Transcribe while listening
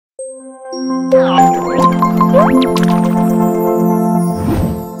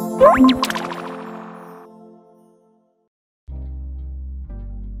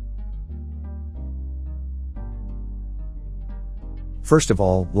First of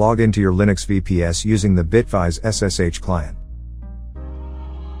all, log into your Linux VPS using the Bitwise SSH client.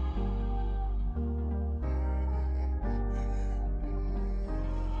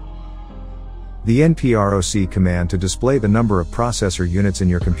 The nproc command to display the number of processor units in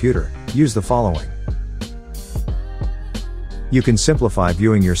your computer, use the following. You can simplify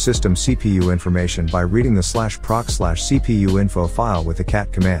viewing your system CPU information by reading the /proc/CPU info file with the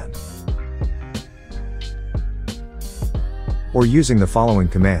cat command. Or using the following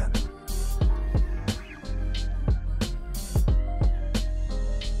command.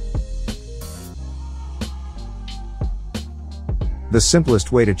 The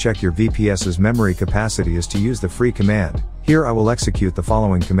simplest way to check your VPS's memory capacity is to use the free command. Here I will execute the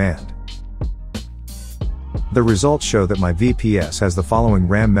following command. The results show that my VPS has the following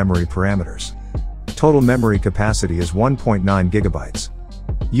RAM memory parameters. Total memory capacity is 1.9 GB.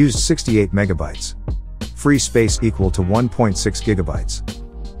 Used 68 MB. Free space equal to 1.6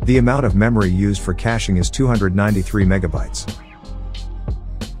 GB. The amount of memory used for caching is 293 MB.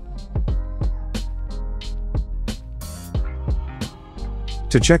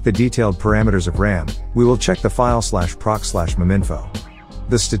 To check the detailed parameters of RAM, we will check the file /proc/meminfo.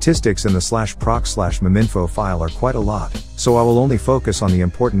 The statistics in the /proc/meminfo file are quite a lot, so I will only focus on the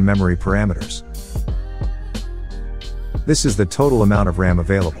important memory parameters. This is the total amount of RAM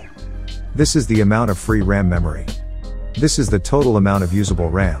available. This is the amount of free RAM memory. This is the total amount of usable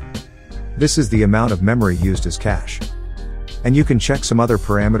RAM. This is the amount of memory used as cache. And you can check some other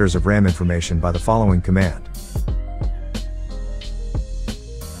parameters of RAM information by the following command.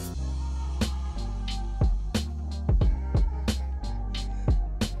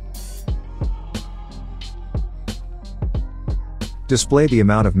 Display the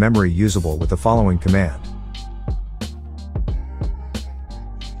amount of memory usable with the following command.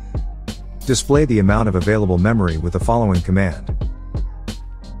 Display the amount of available memory with the following command.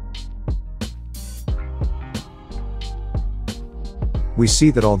 We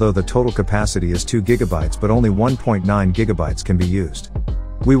see that although the total capacity is 2 GB but only 1.9 GB can be used.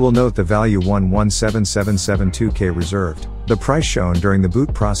 We will note the value 117772K reserved, the price shown during the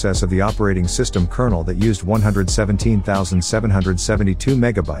boot process of the operating system kernel that used 117,772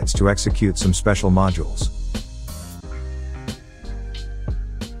 MB to execute some special modules.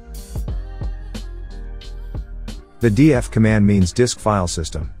 The df command means disk file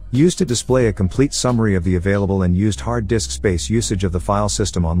system, used to display a complete summary of the available and used hard disk space usage of the file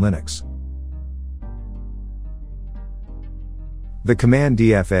system on Linux. The command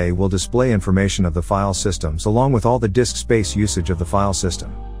dfa will display information of the file systems along with all the disk space usage of the file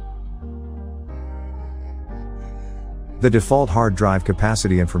system. The default hard drive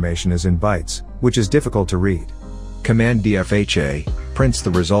capacity information is in bytes, which is difficult to read. Command dfha prints the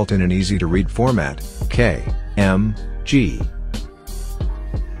result in an easy-to-read format, K, M, G.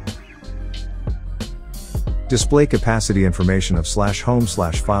 Display capacity information of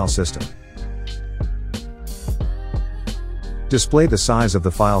 /home/file system. Display the size of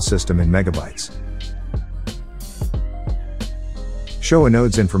the file system in megabytes. Show a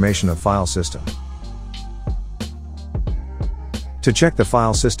node's information of file system. To check the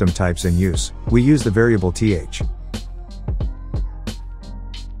file system types in use, we use the variable th.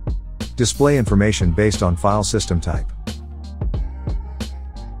 Display information based on file system type.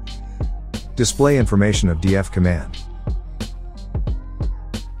 Display information of df command.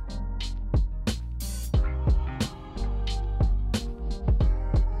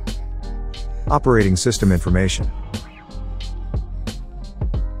 Operating system information.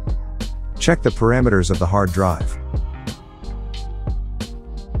 Check the parameters of the hard drive.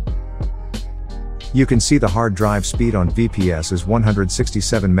 You can see the hard drive speed on VPS is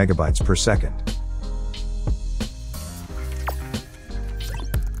 167 MB per second.